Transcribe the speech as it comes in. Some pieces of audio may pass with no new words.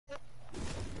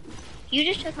You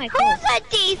just took my Who's clothes. a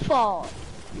default?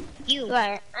 You.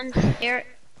 What? I'm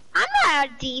not a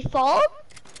default.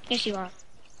 Yes, you are.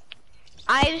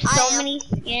 I have so many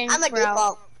skins, I'm a bro.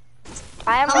 default.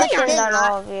 I have How more much skins is on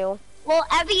that? all of you. Well,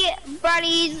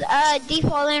 everybody's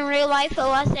default in real life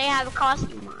unless they have a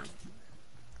costume on.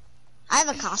 I have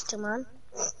a costume on.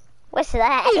 What's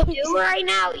that? You do right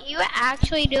now? You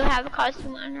actually do have a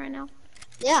costume on right now?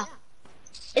 Yeah.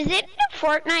 Is it a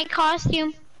Fortnite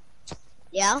costume?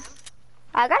 Yeah.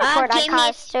 I got a Fortnite give me-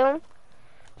 costume.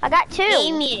 I got two.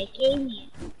 Give me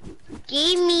it.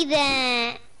 Give me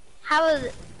that. How is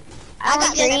it? I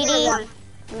got 10 of greedy. them.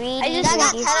 Greedy. I just I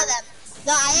got greedy. 10 of them.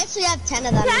 No, I actually have 10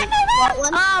 of them. 10 of them? Want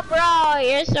one? Oh, bro,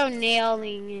 you're so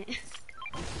nailing it.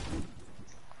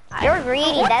 You're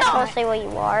greedy. What That's the- mostly what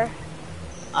you are.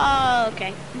 Oh,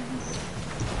 okay.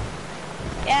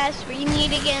 Yes, we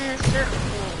need to get in the circle.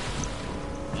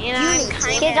 And I'm need to.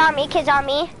 kind Kids on me. Kids on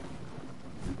me.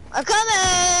 I'm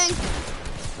coming!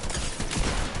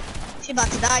 She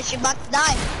about to die. She about to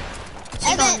die.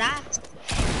 You gonna Evan, die?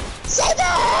 save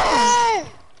her!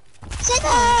 Save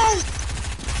her!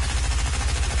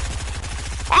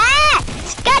 Ah!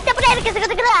 Got the banana.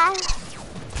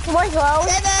 One's low.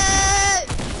 Save her!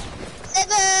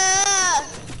 Save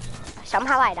her!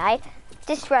 Somehow I died.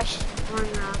 Just rush. Oh, no,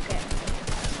 okay.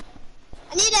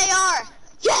 I need AR.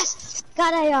 Yes!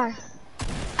 Got AR.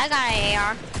 I got an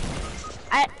AR.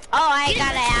 I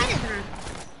got an AR.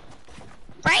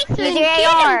 Bryson, Use your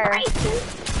get AR. him, Bryson.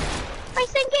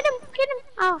 Bryson, get him.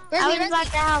 Oh, Where's I the was about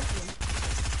rest to help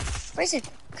you. Bryson,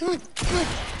 come on.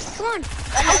 Come on.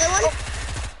 Another one?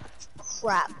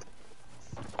 Crap.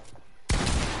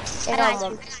 Get got on you.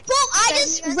 one. Boom! I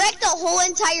just wrecked the whole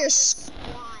entire squad.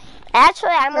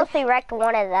 Actually, I mostly wrecked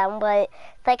one of them, but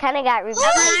they kind of got revived.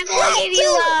 I'm gonna give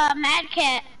you a med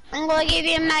kit. I'm gonna give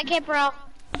you a med kit, bro.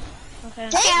 Okay.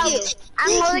 Thank you.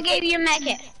 I'm gonna give you a med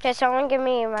kit. Can someone give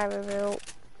me my reboot?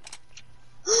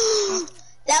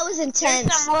 That was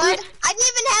intense. some wood? Dude, I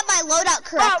didn't even have my loadout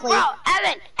correctly.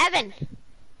 Evan.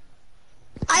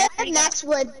 I have max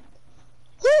wood.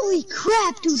 Holy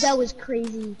crap, dude, that was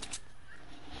crazy.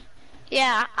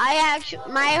 Yeah,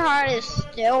 my heart is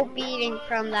still beating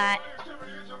from that.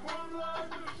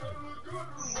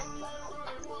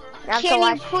 I have to Can you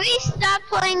watch. please stop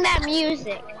playing that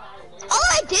music? All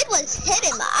I did was hit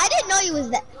him. I didn't know he was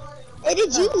that. Hey,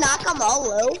 did you knock them all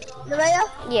low, Nevaeh?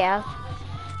 Yeah.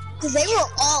 Because they were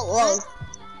all low.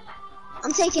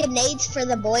 I'm taking nades for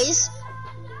the boys.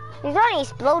 He's gonna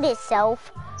explode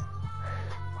himself.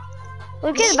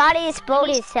 Look at his body explode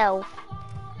himself.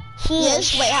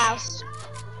 Yes, White House.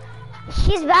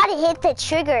 He's about to hit the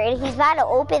trigger and he's about to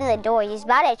open the door. He's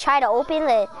about to try to open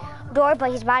the door,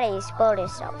 but he's about to explode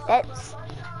himself. That's.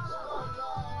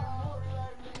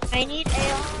 I need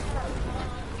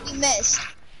AR. You missed.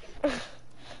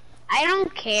 I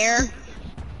don't care.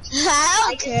 I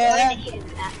don't care.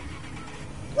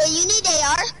 Wait, you need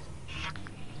AR?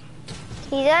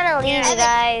 He's gonna leave you Evan.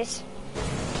 guys.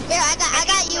 Here, I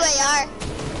got you AR.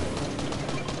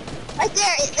 Right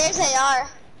there, there's AR.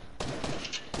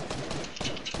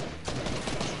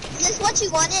 Is this what you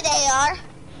wanted, AR?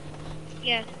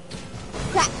 Yeah.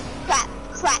 Crack.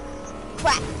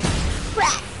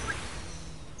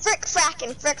 Frick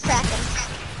frackin'.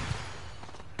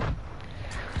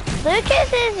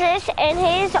 Lucas is just in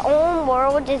his own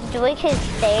world, just doing his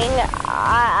thing.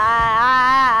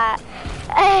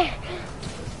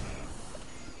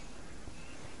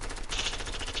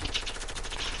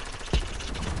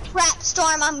 Crap,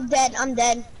 Storm, I'm dead.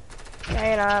 No,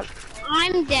 you're not.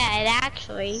 I'm dead,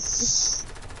 actually.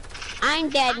 I'm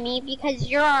dead, me, because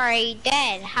you're already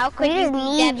dead. How could Who's you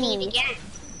be dead, me Neevy? again?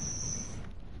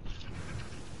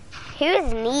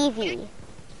 Who's Neevy?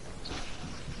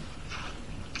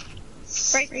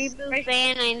 Reboot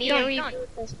ban, I need to John, reboot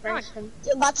this person.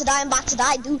 I'm about to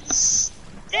die, dude. Dennis,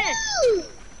 Woo!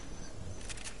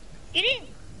 get in.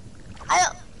 I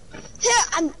don't. Here,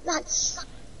 I'm not.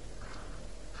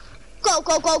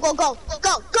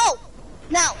 Go.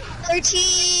 Now,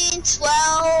 13,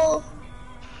 12.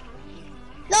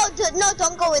 No,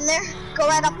 don't go in there. Go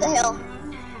right up the hill.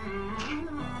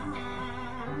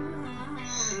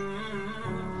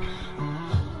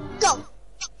 Go.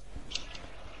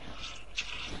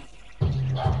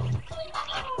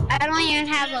 I don't even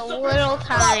have a little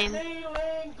time.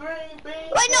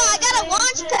 Wait, no, I got a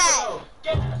launch pad.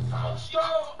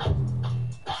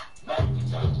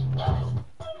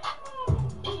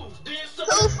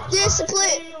 Poof,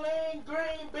 discipline.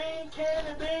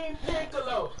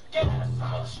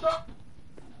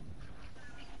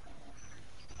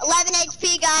 11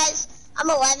 HP, guys. I'm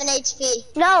 11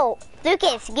 HP. No,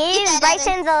 Lucas, give that,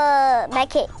 Bryson's a med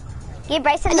kit. Give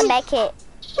Bryson the med kit.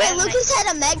 Wait, Lucas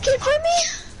had a med kit for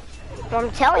me?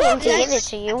 I'm telling him to give it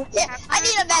to you. Yeah, I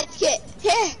need a med kit.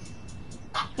 Here.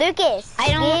 Lucas,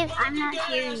 I'm not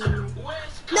hearing you.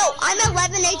 No, I'm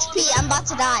 11 HP. I'm about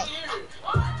to die.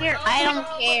 Here, I don't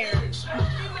care.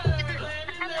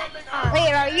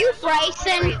 Wait, are you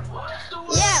Bryson?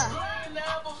 Yeah.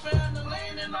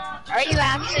 Are you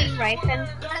actually Bryson?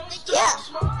 Yeah,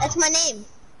 that's my name.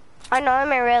 I know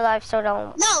him in real life, so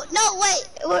don't. No,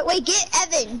 wait, get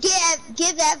Evan.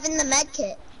 Give Evan the med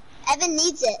kit. Evan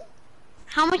needs it.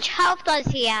 How much health does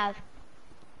he have?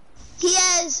 He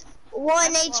has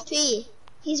 1 HP.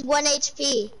 He's 1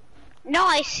 HP. No,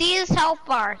 I see his health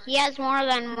bar. He has more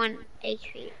than 1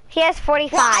 HP. He has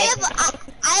 45. Well, I have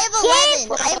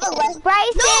 11. I have 11.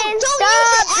 Bryson, No,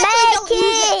 don't stop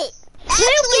use it.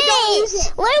 Actually, don't use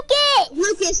it. Lucas!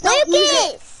 Lucas, don't use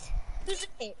it. Lucas!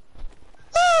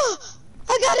 Oh,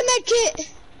 I got a med kit.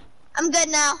 I'm good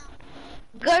now.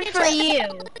 Good for you.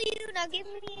 Now give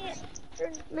me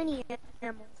mini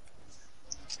ammo.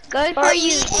 Good Or for you you.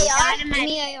 need You AR? got a med-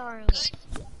 Mini AR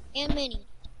and mini.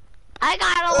 I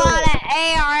got a lot of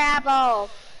AR ammo.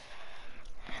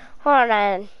 Hold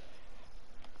on.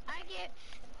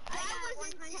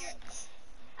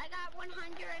 I got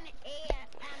 108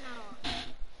 ammo.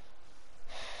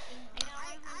 I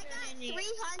got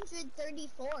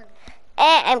 334.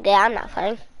 I'm good, I'm not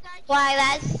funny. Why,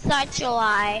 that's such a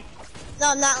lie. No,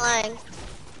 I'm not lying.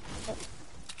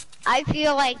 I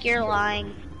feel like you're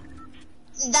lying.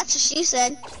 That's what she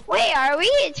said. Wait, are we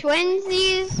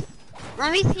twinsies?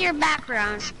 Let me see your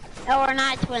background. No, we're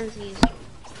not twinsies.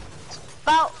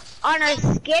 Well, on our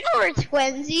skin we're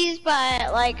twinsies,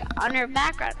 but like on our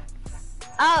background.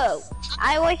 Oh,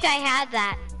 I wish I had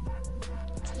that.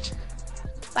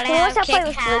 But I Who have wants to play Kit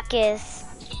with Kat. Lucas?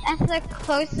 That's the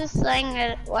closest thing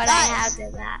that what I have to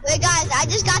that. Wait, guys, I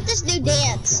just got this new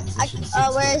dance.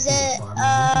 Where is it?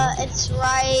 It's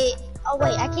right. Oh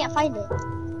wait, I can't find it.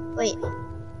 Wait.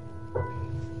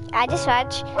 I just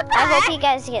watch. What the I hope heck? you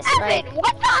guys get sniped. Evan,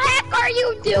 what the heck are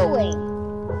you doing?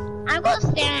 I'm gonna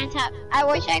stand on top. I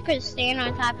wish I could stand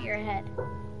on top of your head.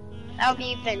 That would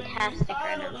be fantastic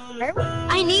right now.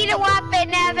 I need a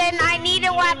weapon, Evan. I need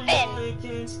a weapon.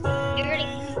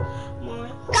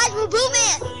 Guys, we're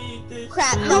moving!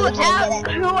 Crap, no one can get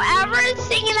it. Whoever is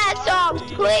singing that song,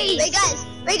 please.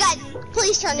 Wait, guys,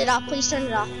 please turn it off. Please turn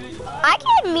it off. I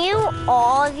can mute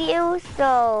all of you,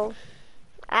 so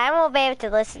I won't be able to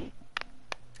listen.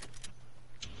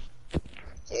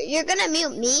 You're gonna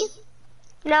mute me?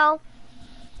 No.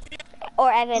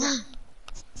 Or Evan.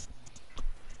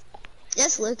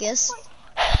 Yes, Lucas.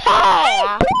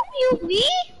 Yeah. You me?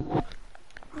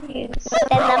 Then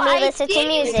let me listen to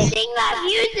music. Sing that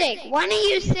music. Why don't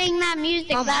you sing that music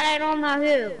that I don't know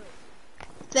who?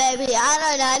 Baby, I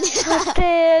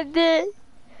don't know.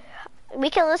 We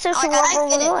can listen to I whatever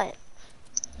get we it. want.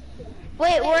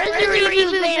 Wait, where's the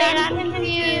reboot button? I'm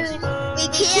confused. We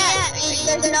can't.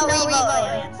 There's no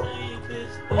remote.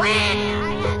 Wow, I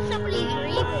had somebody's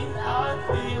reboot though.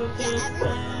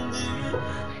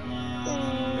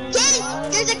 Kid!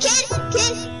 There's a kid!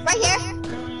 Kid! Right here!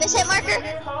 This hit marker!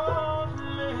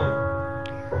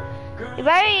 You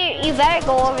better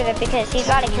go over there because he's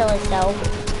about to kill himself.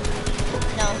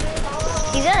 No.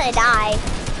 He's gonna die.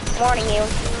 Warning you.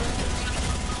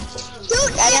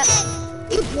 Dude,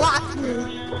 you blocked me.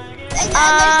 And there's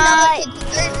another kid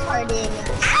third partying.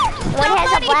 One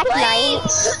has a black knight.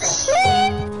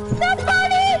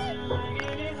 Somebody!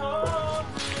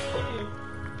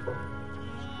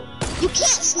 You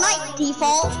can't snipe,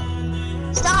 default.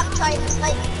 Stop trying to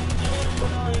snipe.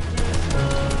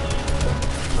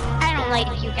 I don't like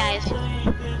you guys.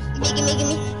 Give me.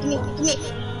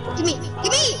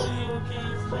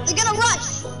 They're gonna rush.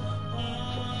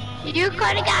 You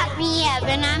could have got me,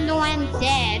 Evan. I'm the one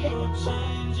dead.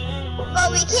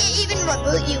 But we can't even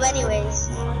reboot you anyways.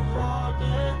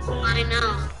 I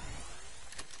know.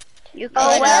 You could. Oh,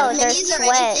 Do you well, have there's minis or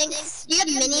sweats. anything? Do you have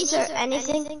minis or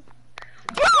anything?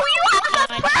 Bro, you have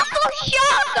a purple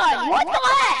shotgun. What the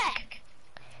heck?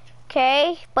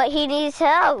 Okay, but he needs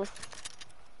health.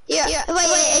 Here. Wait, do you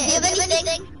have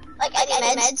anything? Like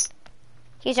any meds?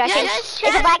 He's rushing. just It's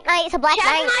a check- black knight. It's a black Check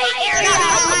knight. my area. I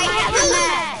have a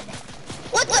med.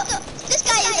 What the? This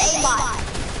guy is aimbot.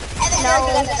 Evan, No.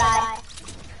 you're gonna die.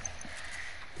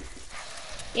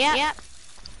 Yep.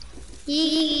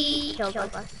 He killed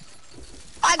us.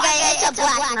 Okay, it's a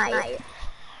black knight.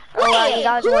 Oh, wow, you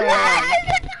guys who were the right.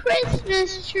 heck is a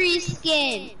Christmas tree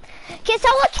skin? Can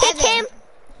someone kick Evan. him?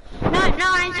 No,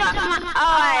 I'm talking about. Oh,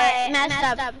 I messed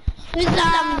up. Who's the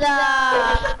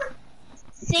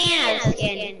Santa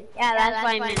skin? Yeah, that's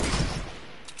what I meant.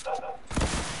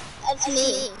 That's That's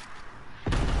me.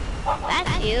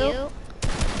 That's you.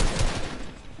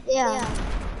 Yeah.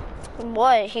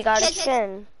 What? He got a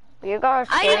skin. You got a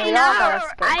skin. We all got a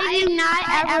skin. I do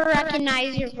not ever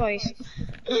recognize your voice.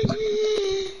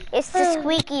 It's the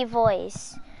squeaky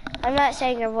voice. I'm not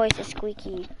saying your voice is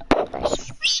squeaky.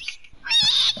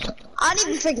 I don't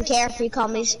even freaking care if you call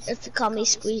me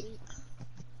Squeak.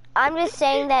 I'm just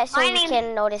saying that so you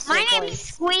can notice your My name's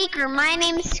voice. Squeaker. My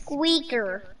name's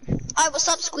Squeaker. Alright, what's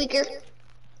up, Squeaker?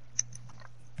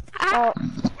 Oh,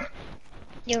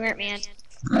 You hurt, man.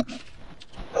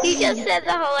 He just said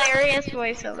the hilarious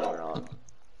voice of the world.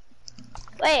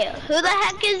 Wait, who the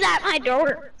heck is at my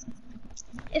door?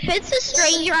 If it's a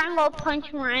stranger, I'm gonna punch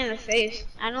him right in the face.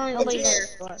 I don't even believe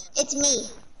it. It's me.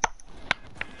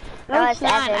 No, it's it's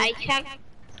not. Evan. I checked.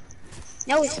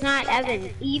 No, it's not Evan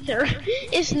either.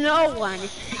 It's no one.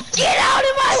 Get out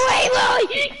of my way,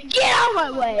 Lily! Get out of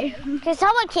my way! can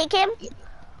someone kick him?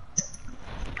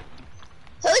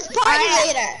 Who's party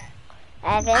leader?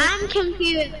 Evan? I'm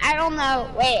confused. I don't know.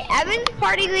 Wait, Evan's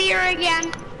party leader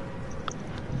again?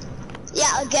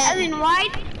 Yeah, again. Evan,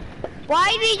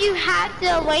 why did you have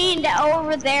to land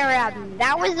over there, Evan?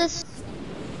 That was a...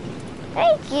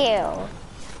 Thank you.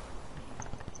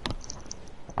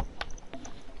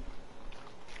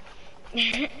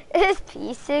 It's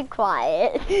peace and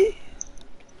quiet.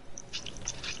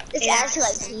 It's actually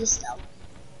like peace though.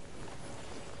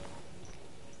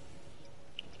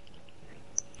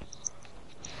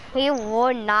 We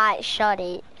will not shut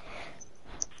it.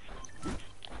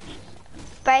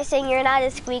 Bryson, you're not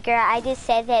a squeaker. I just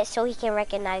said that so he can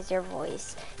recognize your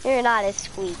voice. You're not a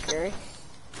squeaker.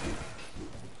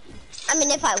 I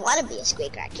mean, if I want to be a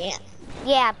Squeaker, I can.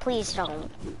 Yeah, please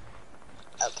don't.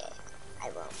 Okay, I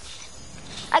won't.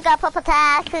 I got Papa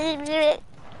Tack. I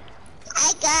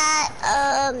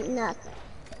got, nothing.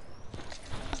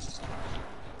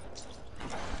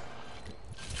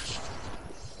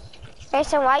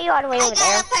 Bryson, why are you all the way I over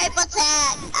there? got a purple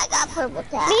tag. I got purple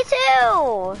tag. Me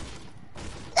too.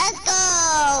 Let's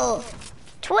go.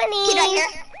 20. Kid right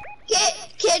here.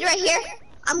 Kid right here.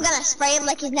 I'm gonna spray him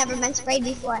like he's never been sprayed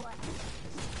before.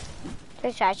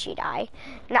 Just watch you die.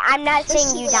 No, I'm not There's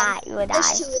saying two you of die. them. You will die.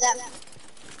 There's two of them.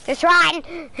 Just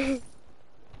run.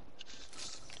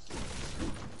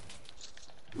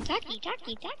 Ducky.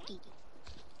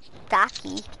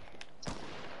 Docky.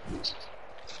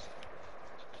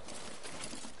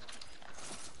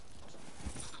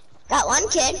 Got one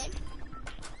kid.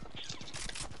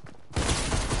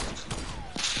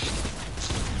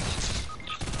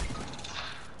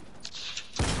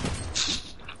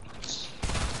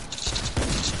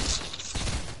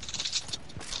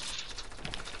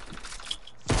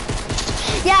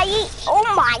 Yeah,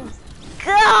 oh my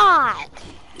god.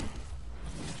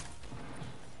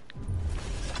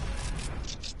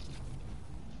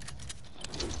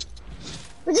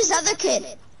 Where's this other kid?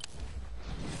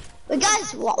 Wait,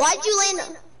 guys, why'd you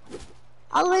land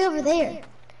all the way over there?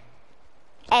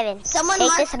 Evan, Someone take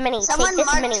marked- this mini. someone Take this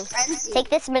marked mini. frenzy. Take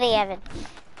this mini, Evan.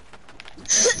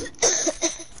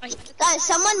 Guys,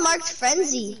 someone marked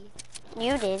frenzy.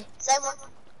 You did.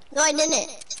 No, I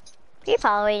didn't. You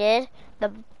probably did.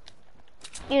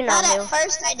 You know Not who. at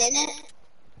first, I didn't.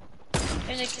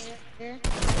 There's a kid here.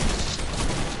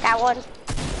 Got one.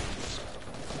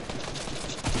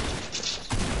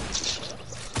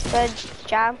 Good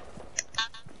job.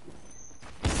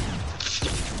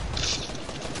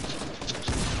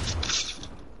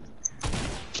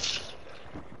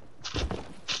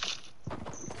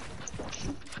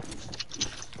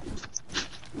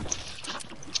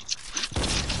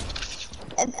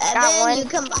 If Got Evan, one. you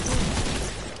come by.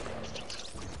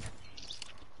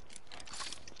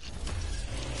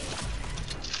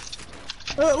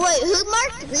 Wait, who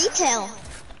marked retail?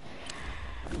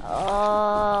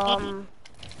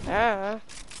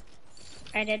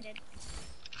 I did.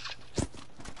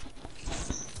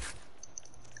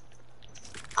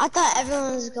 I thought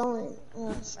everyone was going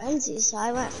frenzy, so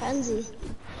I went frenzy.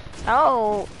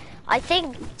 Oh, I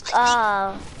think,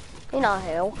 you know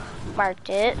who marked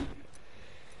it.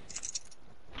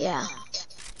 Yeah.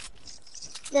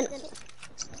 Then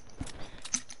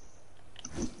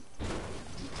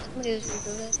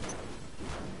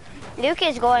Luke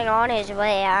is going on his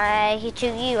way. He to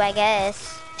you, I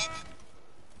guess.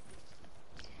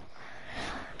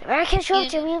 I can show it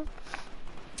to you.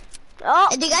 Oh,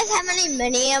 do you guys have any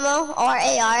mini ammo or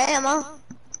AR ammo?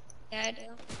 Yeah, I do.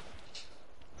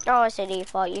 oh, it's a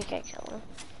default. You can kill him.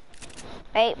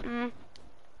 Wait,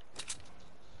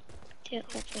 Dude,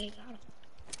 hopefully you got him.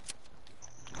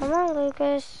 Come on,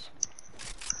 Lucas.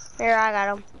 Here, I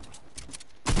got him.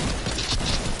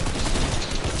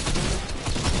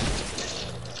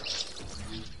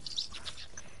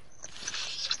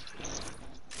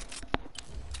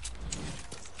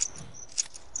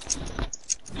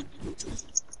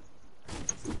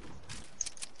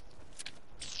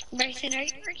 Bryson, are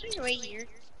you working right here?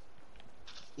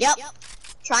 Yep.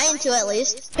 Trying to at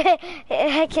least.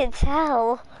 I can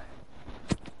tell.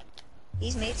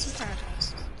 He's made some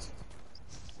progress.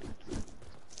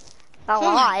 A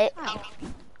lot. Wow.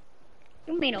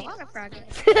 You made a lot of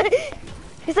progress.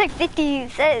 He's like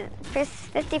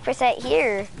 50%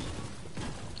 here.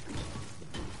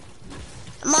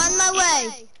 I'm on my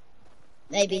way.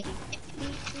 Maybe.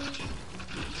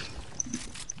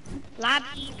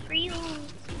 Lobby free.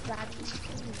 Lobby.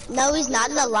 No, he's not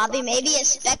in the lobby. Maybe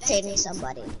he's spectating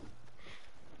somebody.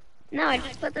 No, I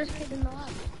just put those kids in the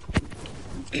lobby.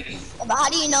 But how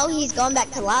do you know he's going back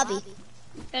to lobby?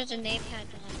 Because his name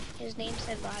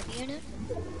said lobby in it.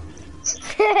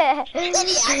 Did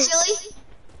he actually?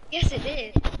 Yes, it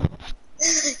did.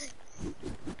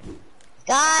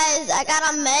 Guys, I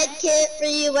got a med kit for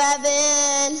you,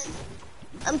 Evan.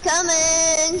 I'm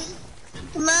coming.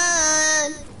 Come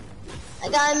on. I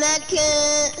got a med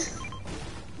kit.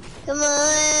 Come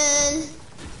on.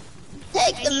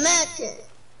 Take the med kit.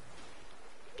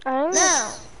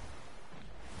 Now.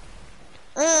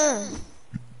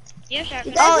 Yes, sir.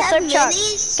 You Oh, guys have Slurp Chuck.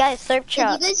 minis? Guys, Slurp Do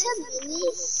Chuck. you guys have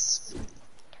minis?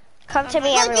 Come to me,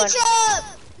 Look everyone. at Chuck!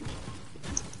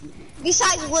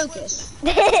 Besides Lucas.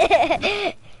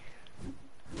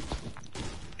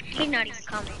 He's not even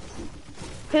coming.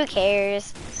 Who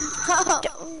cares?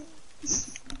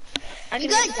 You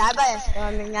gonna die by a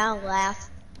storm and now laugh.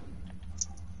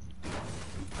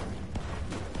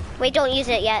 Wait, don't use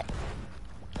it yet.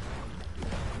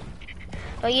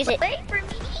 Don't use it. Wait for me.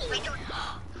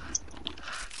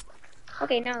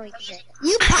 Okay, now we can.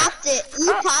 You popped it.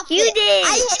 You popped you it. did.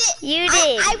 I hit it. You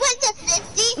did. I went to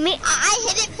 50. Me- I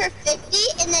hit it for 50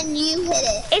 and then you hit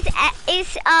it.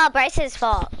 It's Bryce's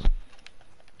fault.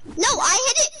 No, I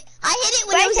hit it. I hit it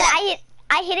when it was Bryson, at,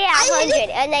 I hit it at 100,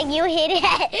 and then you hit it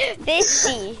at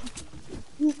 50.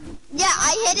 yeah,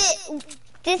 I hit it.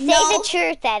 Just say No. the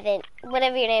truth, Evan.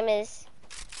 Whatever your name is.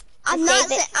 I'm Just not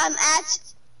say saying, I'm at,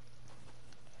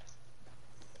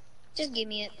 Just give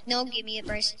me it. No, give me it,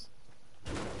 Bryce.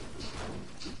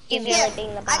 Give here, you like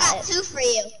being the I got bot. 2 for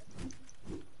you.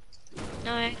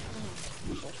 No,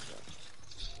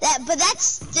 But that's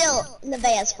still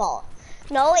Nevaeh's fault.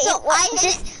 No, So it was I hit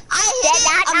just it. I hit it a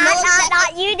not.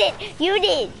 millisecond. You did. You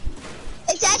did.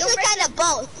 It's actually kind of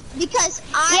both because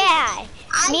I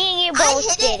Yeah. Me and you I both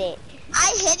hit did it.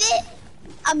 I hit it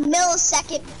a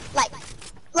millisecond, like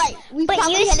we But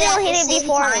probably you hit still it hit at it the same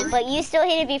before time. me. But you still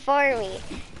hit it before me.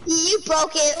 You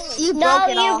broke it. You No, broke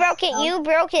it you all. broke it. You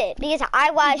broke it because I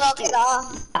You watched broke you. it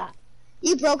all.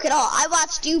 You broke it all. I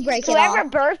watched you break it Whoever all.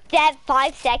 birthed that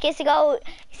 5 seconds ago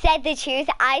said the truth.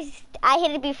 I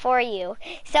hit it before you.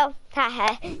 So,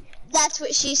 haha. That's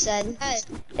what she said.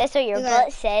 That's what your Okay.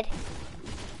 butt said.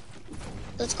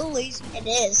 let's go, lazy. It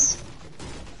is.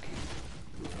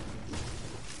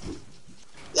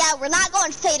 Yeah, we're not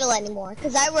going fatal anymore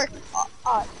because I work.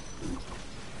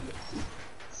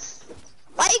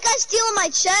 Why are you guys stealing my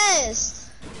chest?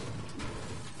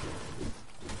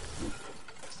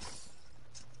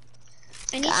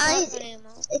 I need Guys. shotgun ammo.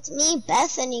 It's me,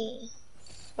 Bethany.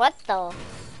 What the?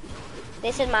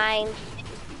 This is mine.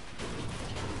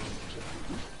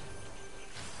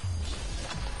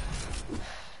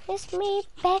 It's me,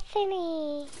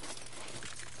 Bethany.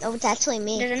 No, it's actually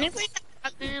me. Does anybody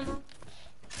have shotgun ammo?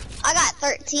 I got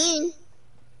 13.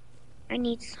 I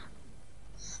need some.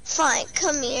 Fine,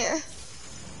 come here.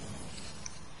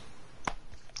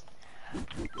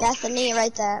 Bethany,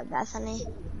 right there, Bethany.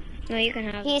 No, you can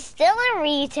have it. He's still in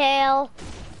retail.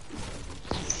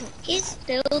 He's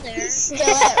still there. Still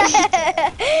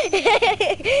at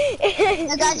retail.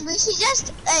 Now, guys, we should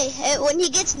just, hey, when he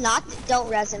gets knocked, don't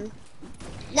res him.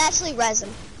 Naturally res him.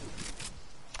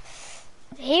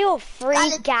 He'll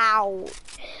freak out.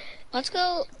 Let's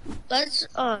go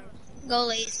go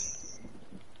lazy.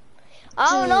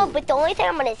 Oh no, but the only thing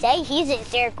I'm gonna say, he's in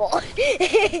circle.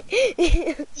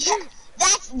 Yeah,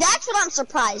 that's what I'm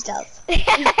surprised of.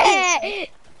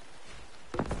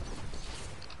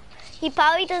 He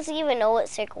probably doesn't even know what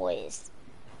circle is.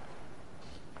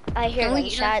 I hear No, he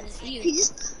gunshots. doesn't. He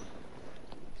just...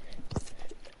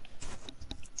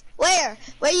 Where?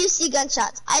 Where you see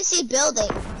gunshots? I see building.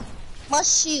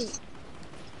 Must shoot.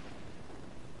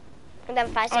 And then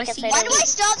 5 Oh, I seconds see. later. Why do I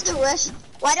still have the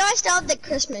Why do I still have the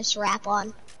Christmas wrap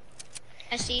on?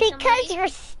 I see Because somebody. you're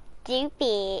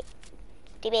stupid.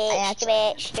 I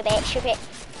actually- Stupid.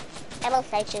 I'm a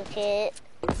psycho kid.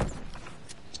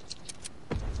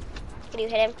 Can you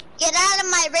hit him? Get out of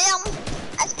my realm.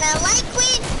 I smell like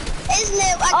queen. Isn't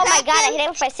it? Oh my god, I hit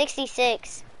him for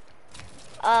 66.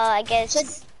 I guess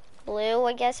Should- blue,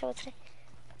 I guess I would say.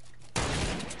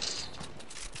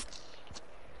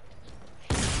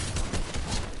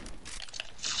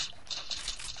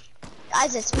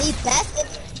 Guys, it's me, Bethany.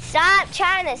 Stop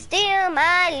trying to steal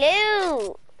my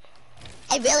loot.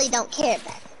 I really don't care,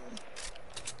 Bethany.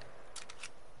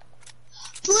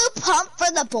 Blue pump for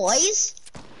the boys.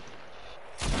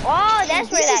 Oh,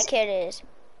 that's where This that is- kid is.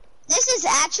 This is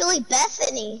actually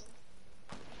Bethany.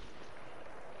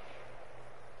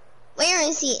 Where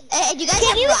is he? Hey, do you guys Can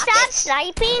have you stop rockets?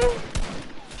 sniping?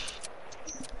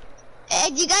 Hey,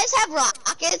 do you guys have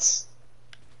rockets?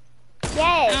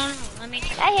 Yes. Let me.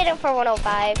 I hit him for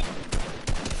 105.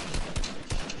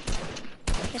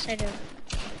 Yes, I do.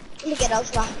 Let me get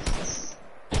those rockets.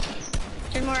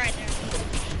 There's more right there.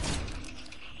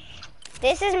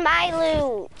 This is my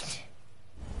loot.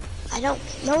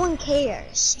 No one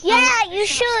cares. Yeah, you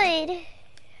should.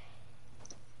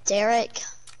 Derek.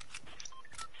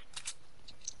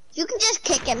 You can just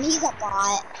kick him, he's a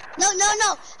bot. No.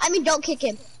 I mean, don't kick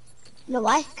him. You know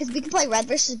why? Because we can play red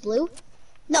versus blue.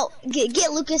 No,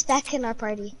 get Lucas back in our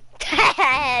party.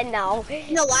 No.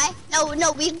 You know why?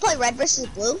 No, we can play red versus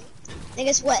blue. And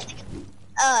guess what?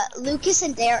 Lucas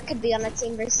and Derek could be on a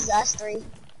team versus us three.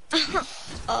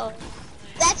 Oh.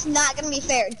 That's not gonna be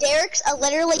fair. Derek's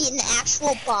literally an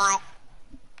actual bot.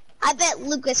 I bet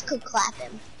Lucas could clap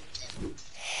him.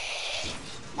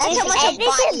 That's how much a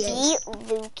bot he is. beat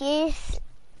Lucas,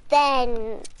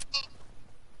 then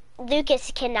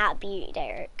Lucas cannot beat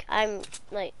Derek. I'm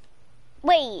like,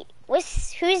 wait,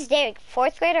 who's Derek?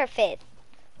 4th grade or 5th?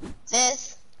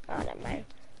 5th. Oh, never mind.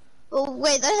 Oh,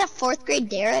 wait, there's a 4th grade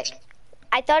Derek?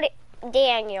 I thought it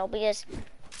Daniel because.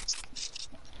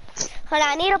 Hold on,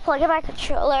 I need to plug in my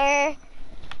controller.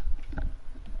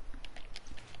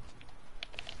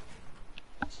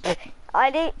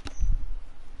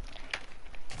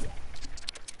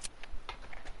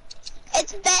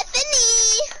 It's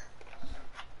Bethany!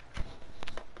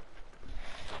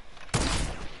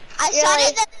 I shot Really?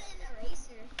 it in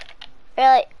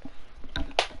an eraser.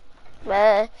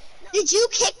 Really? Did you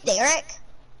kick Derek?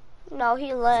 No,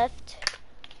 he left.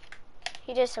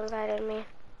 He just invited me.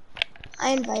 I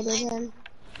invited him.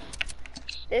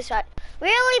 This one.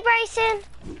 Really, Bryson?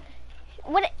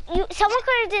 What? Someone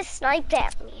could have just sniped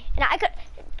at me, and I could.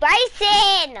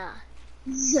 Bryson!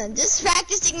 I'm just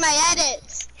practicing my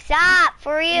edits. Stop,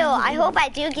 for real. I hope I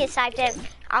do get sniped at.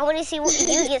 I want to see what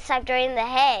you get sniped right in the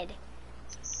head.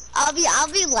 I'll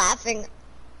be laughing.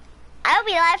 I'll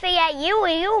be laughing at you,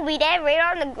 and you'll be dead right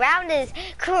on the ground, just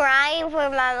crying for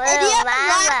my Hey, do you little have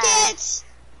mama. rockets?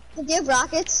 Do you have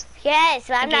rockets? Yes,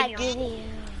 but I'm gave not you giving you.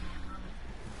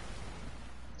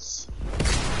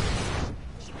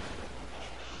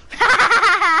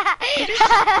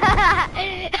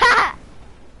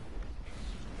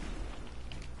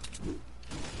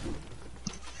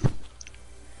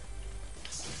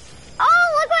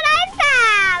 Oh, look what I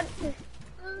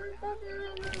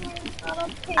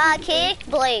found! Kick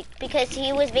Blake because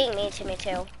he was being mean to me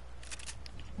too.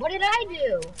 What did I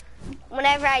do?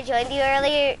 Whenever I joined you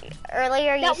earlier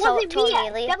you That wasn't told me.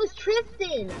 me leave. That was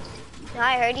Tristan. No,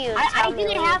 I heard you I tell me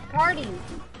didn't leave. have parties.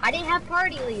 I didn't have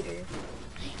party leaders.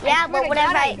 Yeah, swear but to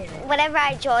God I didn't. whenever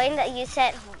I joined, you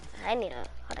said, I need to,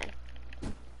 hold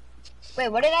on. Wait,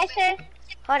 what did I say?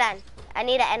 Hold on. I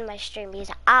need to end my stream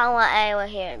because I don't want anyone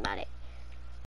hearing about it.